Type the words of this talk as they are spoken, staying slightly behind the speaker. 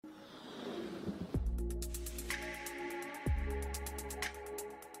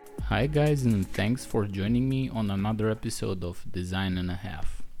Hi, guys, and thanks for joining me on another episode of Design and a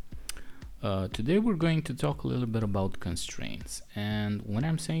Half. Today, we're going to talk a little bit about constraints. And when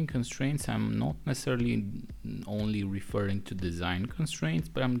I'm saying constraints, I'm not necessarily only referring to design constraints,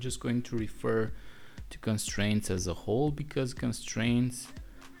 but I'm just going to refer to constraints as a whole because constraints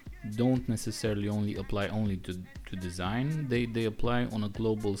don't necessarily apply to design. They apply on a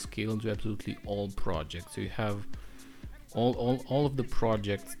global scale to absolutely all projects. So you have all of the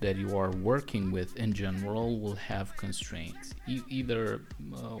projects that you are working with in general will have constraints. Either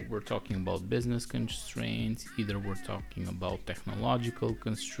we're talking about business constraints, either we're talking about technological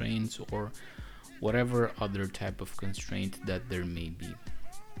constraints, or whatever other type of constraint that there may be.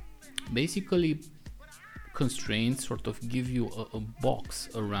 Basically, constraints sort of give you a box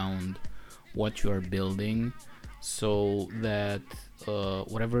around what you are building, so that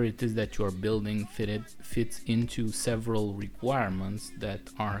whatever it is that you are building fits into several requirements that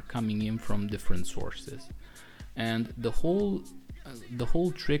are coming in from different sources. And the whole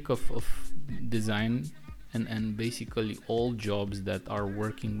trick of design and basically all jobs that are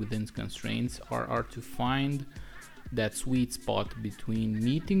working within constraints are to find that sweet spot between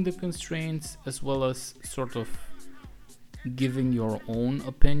meeting the constraints as well as sort of giving your own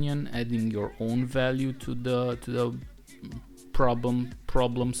opinion, adding your own value to the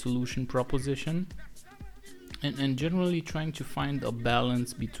problem solution proposition, and generally trying to find a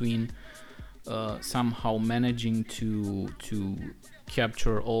balance between somehow managing to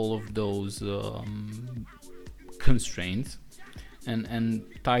capture all of those constraints and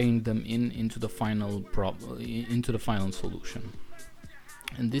tying them into the final solution.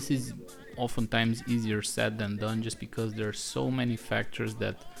 And this is oftentimes easier said than done, just because there are so many factors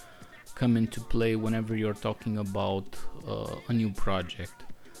that come into play whenever you're talking about a new project.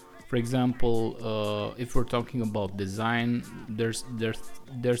 For example, if we're talking about design, there's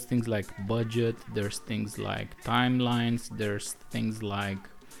things like budget, there's things like timelines, there's things like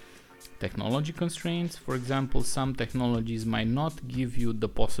technology constraints. For example, some technologies might not give you the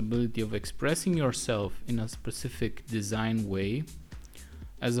possibility of expressing yourself in a specific design way,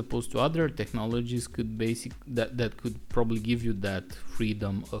 as opposed to other technologies that could probably give you that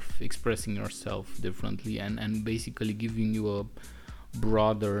freedom of expressing yourself differently and basically giving you a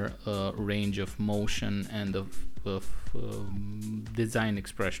broader range of motion and of design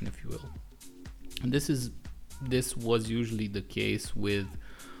expression, if you will. And this was usually the case with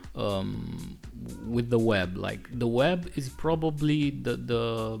the web. Like, the web is probably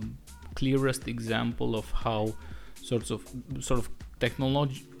the clearest example of how sort of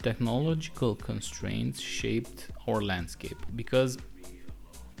technological constraints shaped our landscape. Because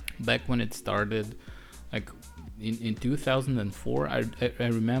back when it started, like in 2004, I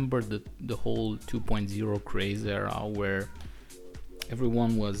remember the whole 2.0 craze era, where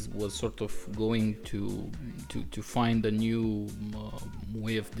everyone was sort of going to find a new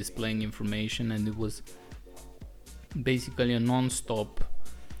way of displaying information, and it was basically a non-stop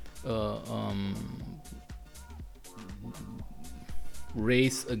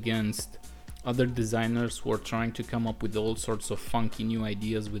race against other designers who are trying to come up with all sorts of funky new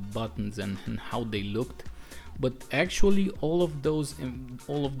ideas with buttons and how they looked. But actually all of those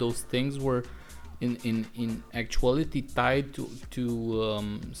things were in actuality tied to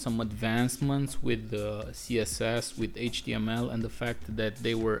some advancements with CSS, with HTML, and the fact that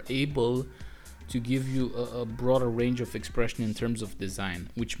they were able to give you a broader range of expression in terms of design,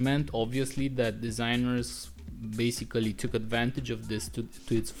 which meant obviously that designers basically took advantage of this to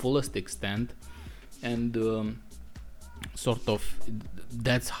its fullest extent, and sort of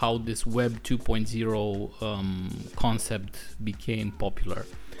that's how this Web 2.0 concept became popular.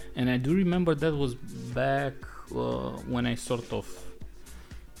 And I do remember that was back when I sort of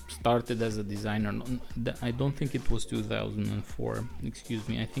started as a designer. I don't think it was 2004, excuse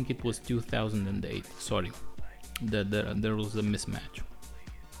me, I think it was 2008, sorry, there was a mismatch.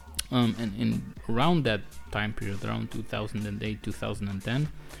 And around that time period, around 2008, 2010,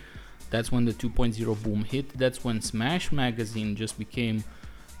 that's when the 2.0 boom hit. That's when Smash Magazine just became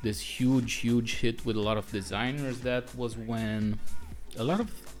this huge hit with a lot of designers. That was when a lot of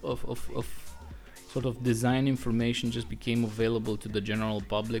sort of design information just became available to the general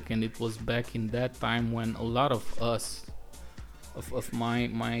public. And it was back in that time when a lot of us, of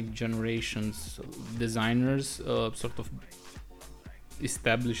my generation's designers, sort of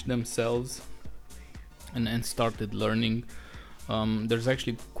established themselves and started learning. There's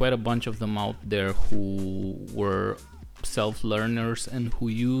actually quite a bunch of them out there who were self-learners and who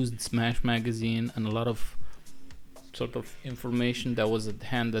used Smash Magazine and a lot of sort of information that was at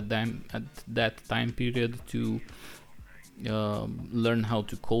hand at that time period to learn how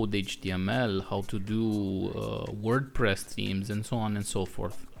to code HTML, how to do WordPress themes, and so on and so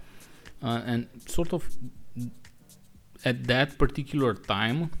forth. And sort of at that particular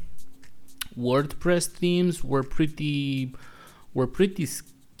time, WordPress themes were pretty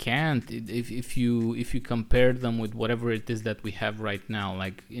scant if you compare them with whatever it is that we have right now.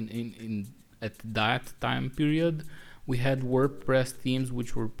 Like in at that time period, we had WordPress themes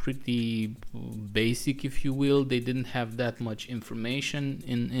which were pretty basic, if you will. They didn't have that much information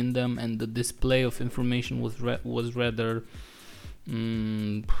in them, and the display of information was rather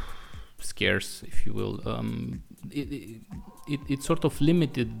scarce, if you will. It sort of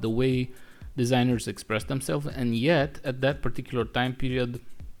limited the way designers express themselves, and yet at that particular time period,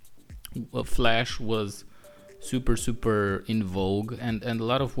 Flash was super in vogue, and a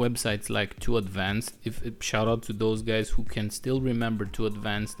lot of websites like Too Advanced, if shout out to those guys who can still remember Too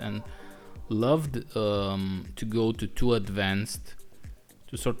Advanced and loved to go to Too Advanced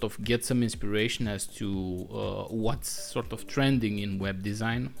to sort of get some inspiration as to what's sort of trending in web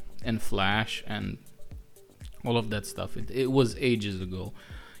design and Flash and all of that stuff. It was ages ago.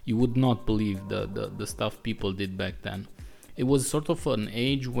 You would not believe the stuff people did back then. It was sort of an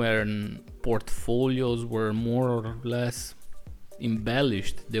age when portfolios were more or less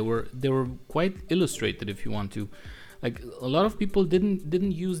embellished. They were quite illustrated, if you want to. Like, a lot of people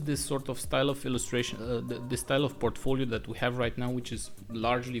didn't use this sort of style of illustration, the style of portfolio that we have right now, which is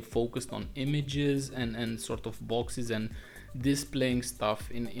largely focused on images and sort of boxes and displaying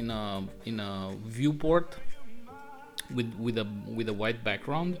stuff in a viewport with a white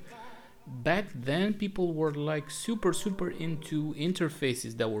background. Back then, people were like super into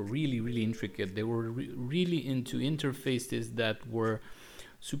interfaces that were really intricate. They were really into interfaces that were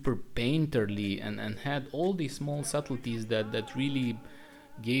super painterly and had all these small subtleties that really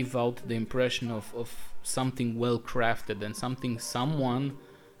gave out the impression of something well crafted and something someone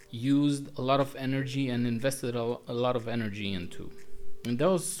used a lot of energy and invested a lot of energy into. And that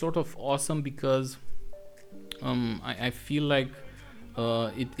was sort of awesome because I feel like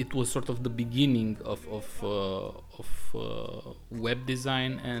it was sort of the beginning of web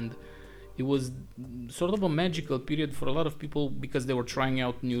design, and it was sort of a magical period for a lot of people because they were trying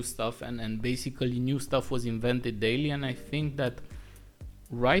out new stuff, and basically new stuff was invented daily. And I think that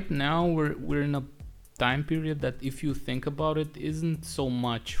right now we're in a time period that, if you think about it, isn't so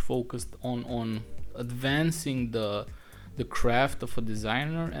much focused on advancing the craft of a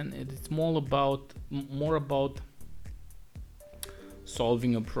designer, and it's more about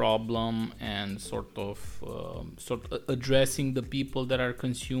solving a problem and sort of addressing the people that are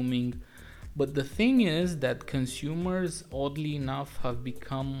consuming. But the thing is that consumers, oddly enough, have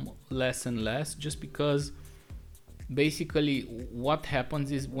become less and less, just because basically what happens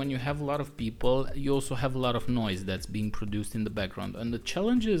is when you have a lot of people, you also have a lot of noise that's being produced in the background. And the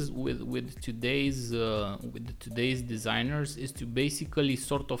challenges with today's designers is to basically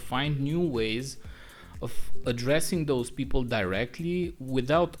sort of find new ways of addressing those people directly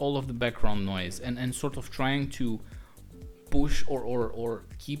without all of the background noise, and sort of trying to push or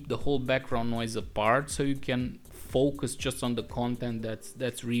keep the whole background noise apart, so you can focus just on the content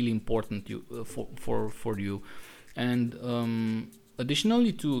that's really important for you. And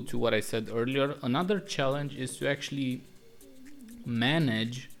additionally to what I said earlier, another challenge is to actually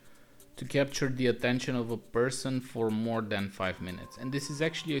manage to capture the attention of a person for more than 5 minutes. And this is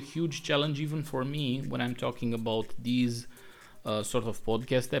actually a huge challenge even for me when I'm talking about these sort of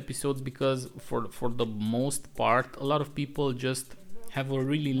podcast episodes, because for the most part, a lot of people just have a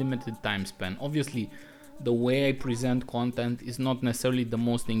really limited time span. Obviously, the way I present content is not necessarily the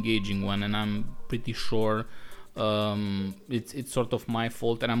most engaging one, and I'm pretty sure it's sort of my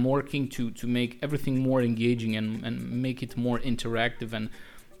fault, and I'm working to make everything more engaging and make it more interactive, and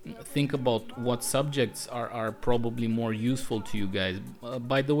think about what subjects are probably more useful to you guys.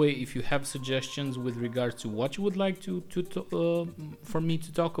 By the way, if you have suggestions with regards to what you would like to for me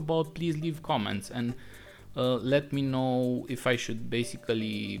to talk about, please leave comments and let me know if I should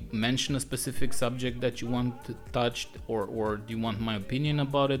basically mention a specific subject that you want touched, or do you want my opinion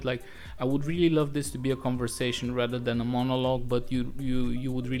about it. Like, I would really love this to be a conversation rather than a monologue, but you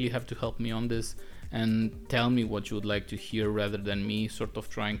would really have to help me on this and tell me what you would like to hear, rather than me sort of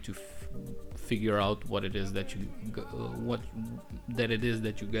trying to figure out what it is that you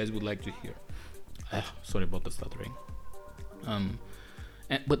guys would like to hear. Sorry about the stuttering.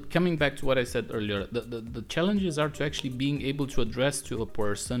 But coming back to what I said earlier, the challenges are to actually being able to address to a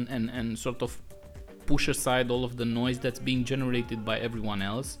person and sort of push aside all of the noise that's being generated by everyone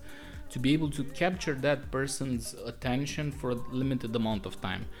else, to be able to capture that person's attention for a limited amount of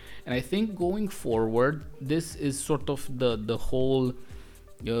time. And I think going forward, this is sort of the whole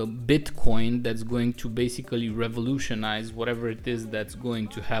Bitcoin that's going to basically revolutionize whatever it is that's going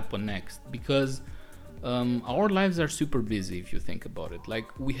to happen next, because our lives are super busy if you think about it. Like,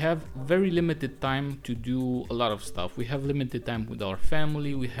 we have very limited time to do a lot of stuff. We have limited time with our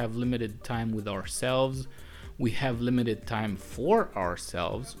family, we have limited time with ourselves, we have limited time for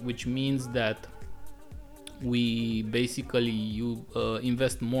ourselves, which means that we basically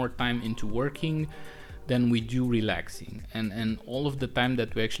invest more time into working than we do relaxing, and all of the time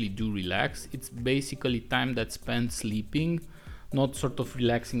that we actually do relax, it's basically time that's spent sleeping, not sort of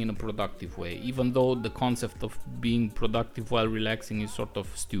relaxing in a productive way, even though the concept of being productive while relaxing is sort of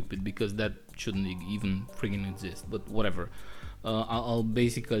stupid, because that shouldn't even friggin' exist, but whatever. I'll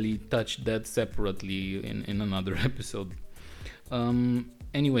basically touch that separately in another episode.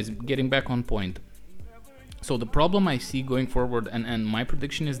 Anyways, getting back on point. So the problem I see going forward, and my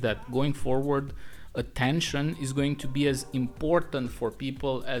prediction is that going forward, attention is going to be as important for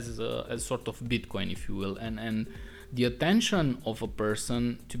people as sort of Bitcoin, if you will, and the attention of a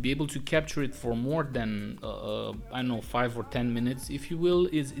person, to be able to capture it for more than I don't know, 5 or 10 minutes, if you will,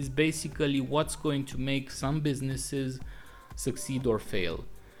 is basically what's going to make some businesses succeed or fail.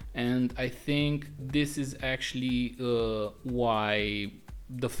 And I think this is actually why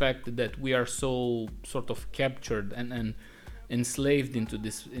the fact that we are so sort of captured and enslaved into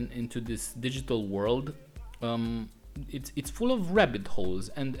this digital world, it's full of rabbit holes,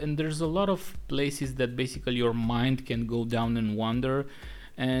 and there's a lot of places that basically your mind can go down and wander,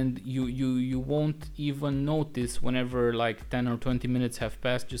 and you won't even notice whenever like 10 or 20 minutes have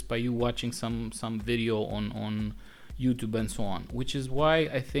passed just by you watching some video on YouTube and so on, which is why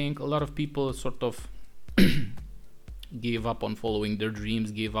I think a lot of people sort of gave up on following their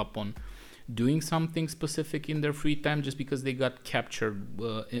dreams, gave up on doing something specific in their free time, just because they got captured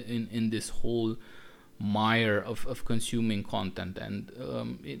in this whole mire of consuming content. And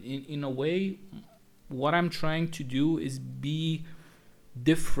in a way, what I'm trying to do is be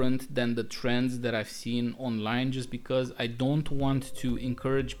different than the trends that I've seen online, just because I don't want to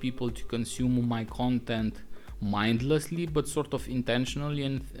encourage people to consume my content mindlessly, but sort of intentionally,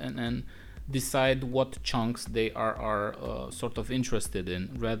 and decide what chunks they are sort of interested in,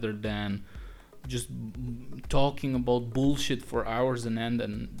 rather than just talking about bullshit for hours on end.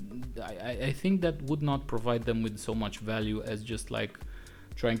 And I think that would not provide them with so much value as just like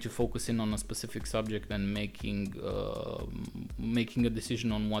trying to focus in on a specific subject and making a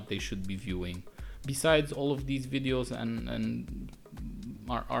decision on what they should be viewing. Besides, all of these videos and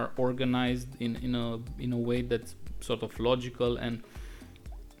are organized in a way that's sort of logical, and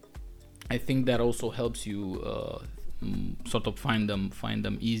I think that also helps you sort of find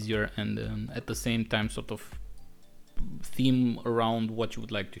them easier, and at the same time sort of theme around what you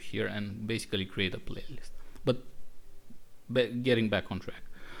would like to hear, and basically create a playlist. But getting back on track,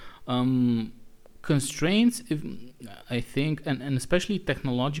 constraints, I think, and especially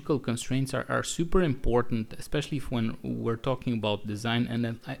technological constraints are super important, especially when we're talking about design.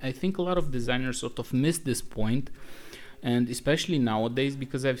 And I think a lot of designers sort of miss this point, and especially nowadays,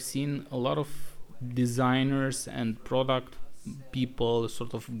 because I've seen a lot of designers and product people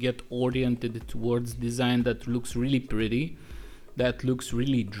sort of get oriented towards design that looks really pretty, that looks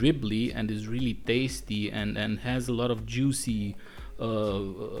really dribbly, and is really tasty, and has a lot of juicy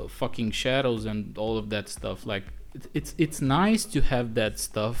fucking shadows and all of that stuff. Like, it's nice to have that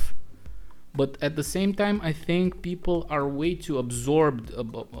stuff, but at the same time, I think people are way too absorbed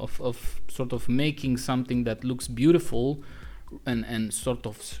of sort of making something that looks beautiful and sort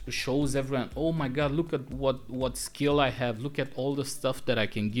of shows everyone, oh my god, look at what skill I have, look at all the stuff that I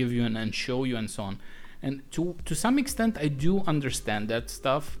can give you and show you, and so on. And to some extent, I do understand that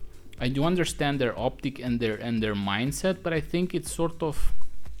stuff. I do understand their optic and their mindset, but I think it's sort of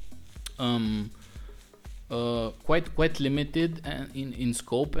quite limited in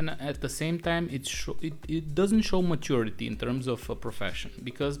scope, and at the same time, it doesn't show maturity in terms of a profession,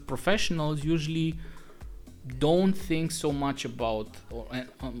 because professionals usually don't think so much about, or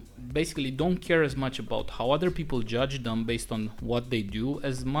basically don't care as much about how other people judge them based on what they do,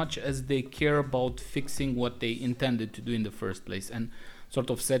 as much as they care about fixing what they intended to do in the first place, and sort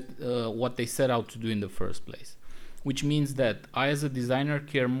of what they set out to do in the first place. Which means that I, as a designer,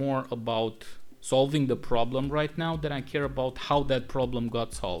 care more about solving the problem right now than I care about how that problem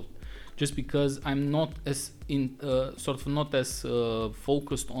got solved, just because I'm not as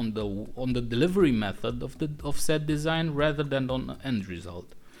focused on the delivery method of said design, rather than on the end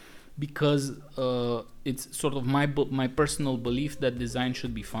result. because it's sort of my personal belief that design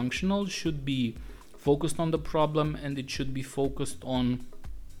should be functional, should be focused on the problem, and it should be focused on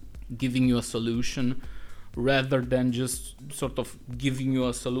giving you a solution rather than just sort of giving you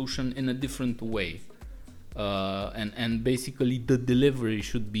a solution in a different way. And basically the delivery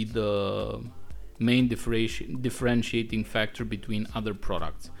should be the main differentiating factor between other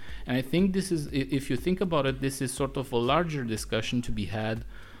products. And I think this is, if you think about it, this is sort of a larger discussion to be had,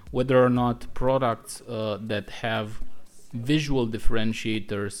 whether or not products that have visual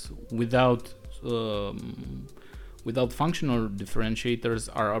differentiators without functional differentiators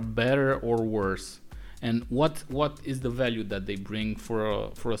are better or worse, and what is the value that they bring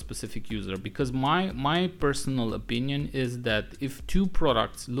for a specific user. Because my personal opinion is that if two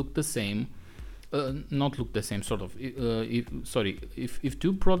products look the same, not look the same, sort of, if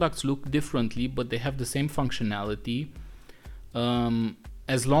two products look differently but they have the same functionality,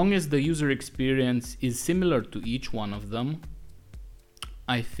 as long as the user experience is similar to each one of them,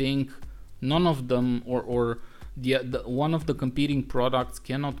 I think none of them or the one of the competing products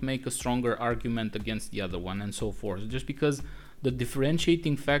cannot make a stronger argument against the other one, and so forth, just because the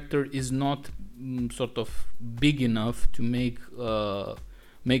differentiating factor is not sort of big enough to make a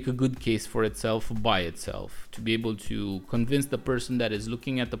good case for itself by itself, to be able to convince the person that is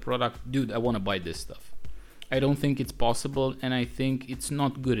looking at the product, dude, I want to buy this stuff. I don't think it's possible, and I think it's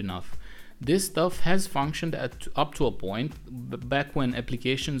not good enough. This stuff has functioned up to a point, back when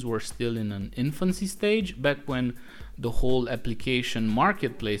applications were still in an infancy stage, back when the whole application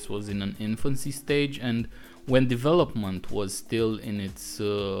marketplace was in an infancy stage, and when development was still in its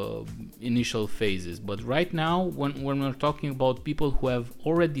initial phases. But right now, when we're talking about people who have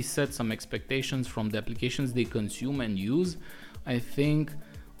already set some expectations from the applications they consume and use, I think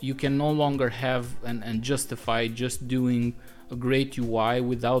you can no longer have and justify just doing a great UI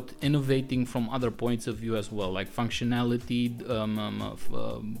without innovating from other points of view as well, like functionality,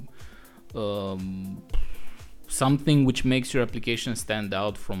 something which makes your application stand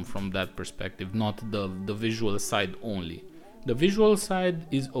out from that perspective, not the visual side only. The visual side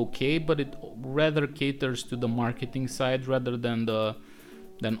is okay, but it rather caters to the marketing side rather than to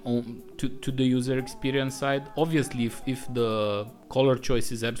the user experience side. Obviously, if the color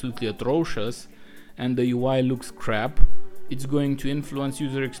choice is absolutely atrocious and the UI looks crap, it's going to influence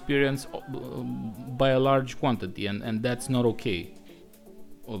user experience by a large quantity, and that's not okay,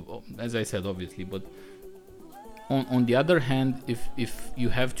 as I said, obviously. But on the other hand, if you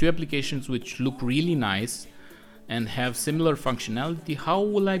have two applications which look really nice and have similar functionality, how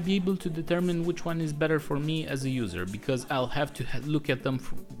will I be able to determine which one is better for me as a user? Because I'll have to look at them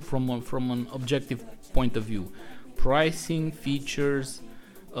from an objective point of view. Pricing, features,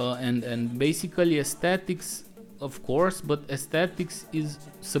 and basically aesthetics, of course, but aesthetics is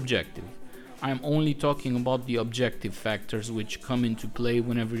subjective. I'm only talking about the objective factors which come into play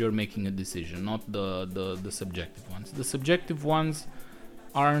whenever you're making a decision, not the subjective ones. The subjective ones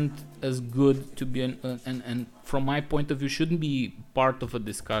aren't as good to be and from my point of view shouldn't be part of a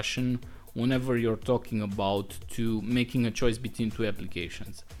discussion whenever you're talking about making a choice between two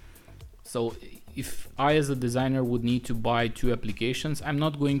applications. So if I as a designer would need to buy two applications, I'm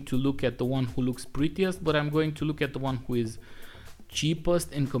not going to look at the one who looks prettiest, but I'm going to look at the one who is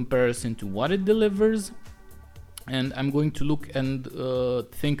cheapest in comparison to what it delivers, and I'm going to look and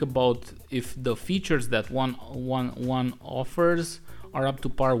think about if the features that one offers are up to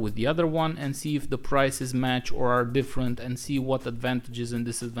par with the other one, and see if the prices match or are different, and see what advantages and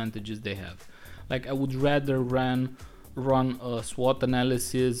disadvantages they have. Like, I would rather run a SWOT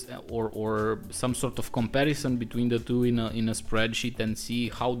analysis or some sort of comparison between the two in a spreadsheet and see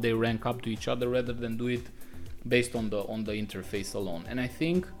how they rank up to each other, rather than do it based on the interface alone. And I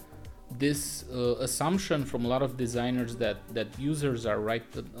think this assumption from a lot of designers that users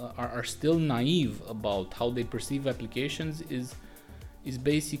are still naive about how they perceive applications is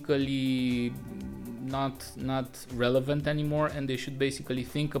basically not relevant anymore, and they should basically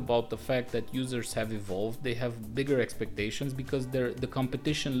think about the fact that users have evolved. They have bigger expectations because the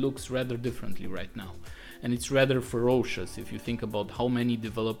competition looks rather differently right now, and it's rather ferocious if you think about how many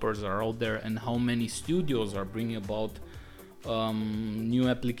developers are out there and how many studios are bringing about new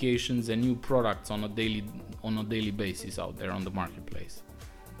applications and new products on a daily basis out there on the marketplace.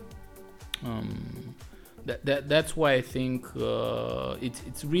 That's why I think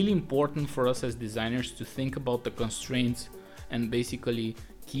it's really important for us as designers to think about the constraints and basically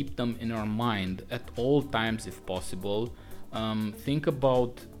keep them in our mind at all times if possible. Think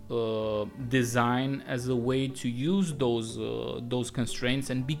about design as a way to use those constraints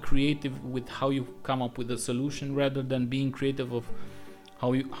and be creative with how you come up with a solution, rather than being creative of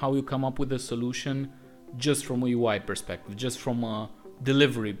how you come up with a solution just from a UI perspective, just from a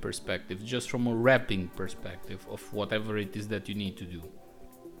delivery perspective, just from a wrapping perspective of whatever it is that you need to do.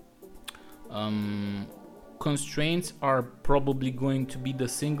 Constraints are probably going to be the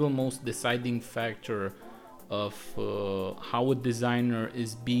single most deciding factor of how a designer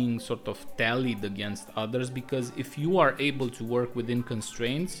is being sort of tallied against others, because if you are able to work within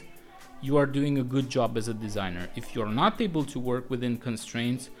constraints, you are doing a good job as a designer. If you're not able to work within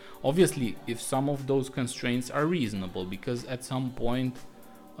constraints, obviously if some of those constraints are reasonable, because at some point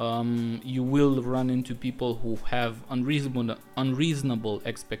you will run into people who have unreasonable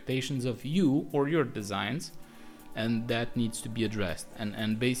expectations of you or your designs, and that needs to be addressed.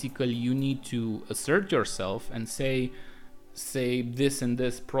 And basically you need to assert yourself and say this and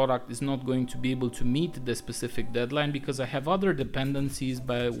this product is not going to be able to meet the specific deadline because I have other dependencies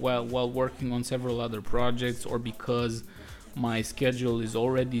while working on several other projects, or because my schedule is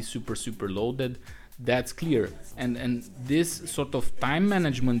already super loaded. That's clear. And this sort of time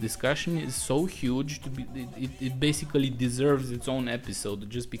management discussion is so huge it basically deserves its own episode,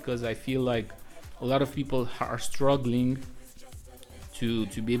 just because I feel like a lot of people are struggling to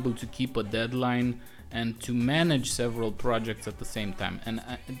be able to keep a deadline and to manage several projects at the same time. And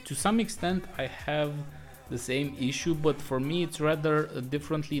to some extent I have the same issue, but for me it's rather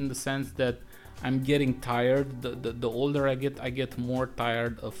differently, in the sense that I'm getting tired. The older I get more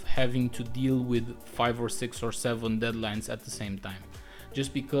tired of having to deal with 5 or 6 or 7 deadlines at the same time,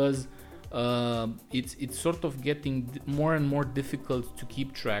 just because it's sort of getting more and more difficult to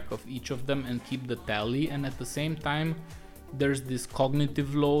keep track of each of them and keep the tally. And at the same time there's this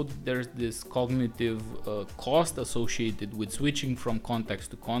cognitive load, there's this cognitive cost associated with switching from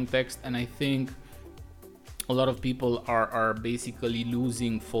context to context, and I think a lot of people are basically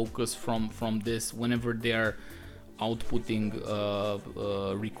losing focus from this whenever they're outputting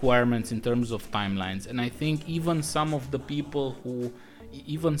requirements in terms of timelines. And I think even some of the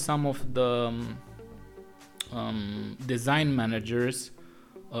design managers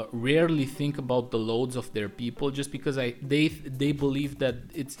rarely think about the loads of their people, just because they believe that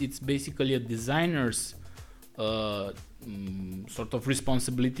it's basically a designer's sort of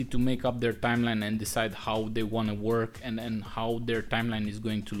responsibility to make up their timeline and decide how they want to work and how their timeline is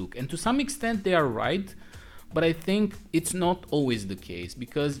going to look. And to some extent they are right, but I think it's not always the case,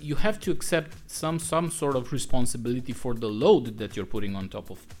 because you have to accept some sort of responsibility for the load that you're putting on top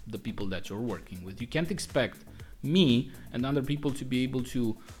of the people that you're working with. You can't expect me and other people to be able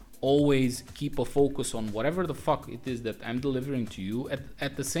to always keep a focus on whatever the fuck it is that I'm delivering to you,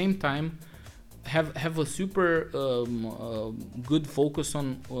 at the same time have a super good focus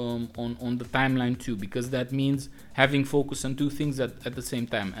on the timeline too, because that means having focus on 2 things at the same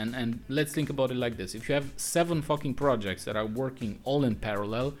time. And let's think about it like this: if you have 7 fucking projects that are working all in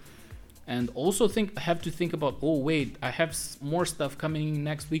parallel, and also have to think about, oh wait, I have more stuff coming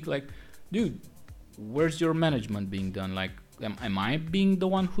next week, like, dude, where's your management being done? Like, am I being the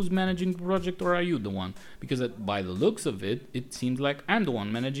one who's managing the project, or are you the one? Because by the looks of it, it seems like I'm the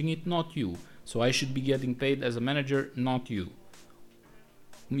one managing it, not you. So I should be getting paid as a manager, not you.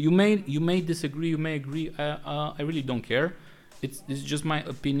 You may disagree, you may agree. I really don't care. It's just my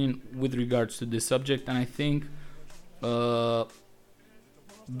opinion with regards to this subject, and I think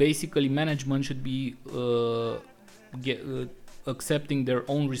basically management should be accepting their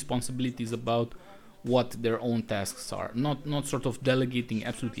own responsibilities about what their own tasks are, not sort of delegating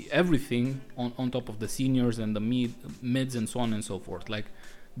absolutely everything on top of the seniors and the mids and so on and so forth. Like,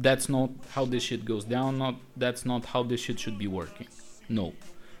 that's not how this shit goes down. That's not how this shit should be working. No.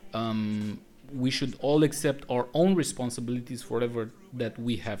 We should all accept our own responsibilities for whatever that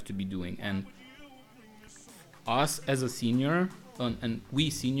we have to be doing. And us as a senior, and we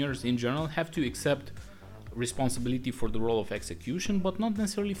seniors in general, have to accept responsibility for the role of execution, but not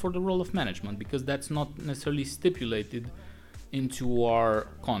necessarily for the role of management, because that's not necessarily stipulated into our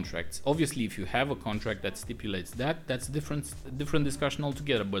contracts. Obviously, if you have a contract that stipulates that's different discussion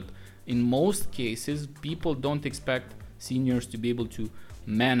altogether. But in most cases, people don't expect seniors to be able to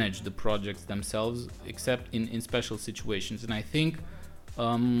manage the projects themselves, except in special situations. And I think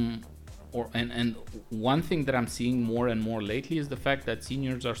one thing that I'm seeing more and more lately is the fact that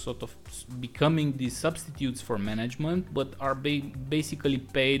seniors are sort of becoming these substitutes for management, but are basically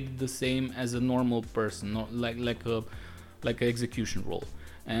paid the same as a normal person, like an execution role,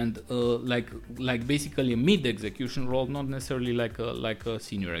 and like basically a mid execution role, not necessarily like a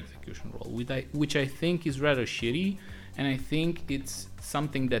senior execution role, which I think is rather shitty. And I think it's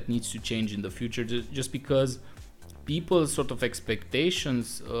something that needs to change in the future, just because people's sort of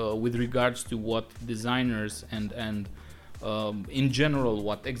expectations with regards to what designers and in general,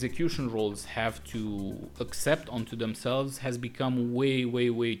 what execution roles have to accept onto themselves has become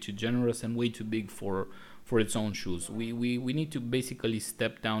way too generous and way too big for its own shoes. We need to basically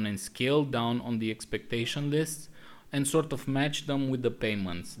step down and scale down on the expectation lists and sort of match them with the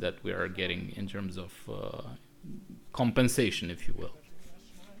payments that we are getting in terms of compensation, if you will.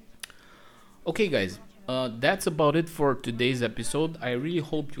 Okay, guys, that's about it for today's episode. I really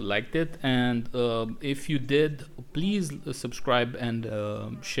hope you liked it, and if you did, please subscribe and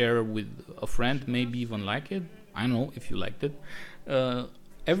share with a friend, maybe even like it. I know if you liked it.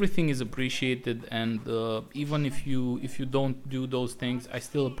 Everything is appreciated, and even if you don't do those things, I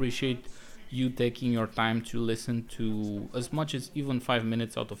still appreciate you taking your time to listen to as much as even 5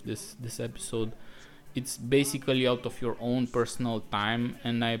 minutes out of this episode. It's basically out of your own personal time,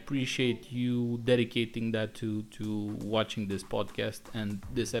 and I appreciate you dedicating that to watching this podcast and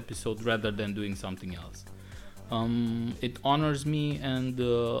this episode rather than doing something else. It honors me, and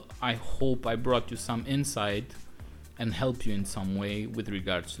I hope I brought you some insight and help you in some way with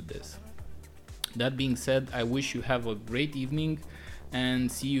regards to this. That being said, I wish you have a great evening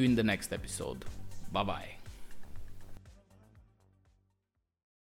and see you in the next episode. Bye bye.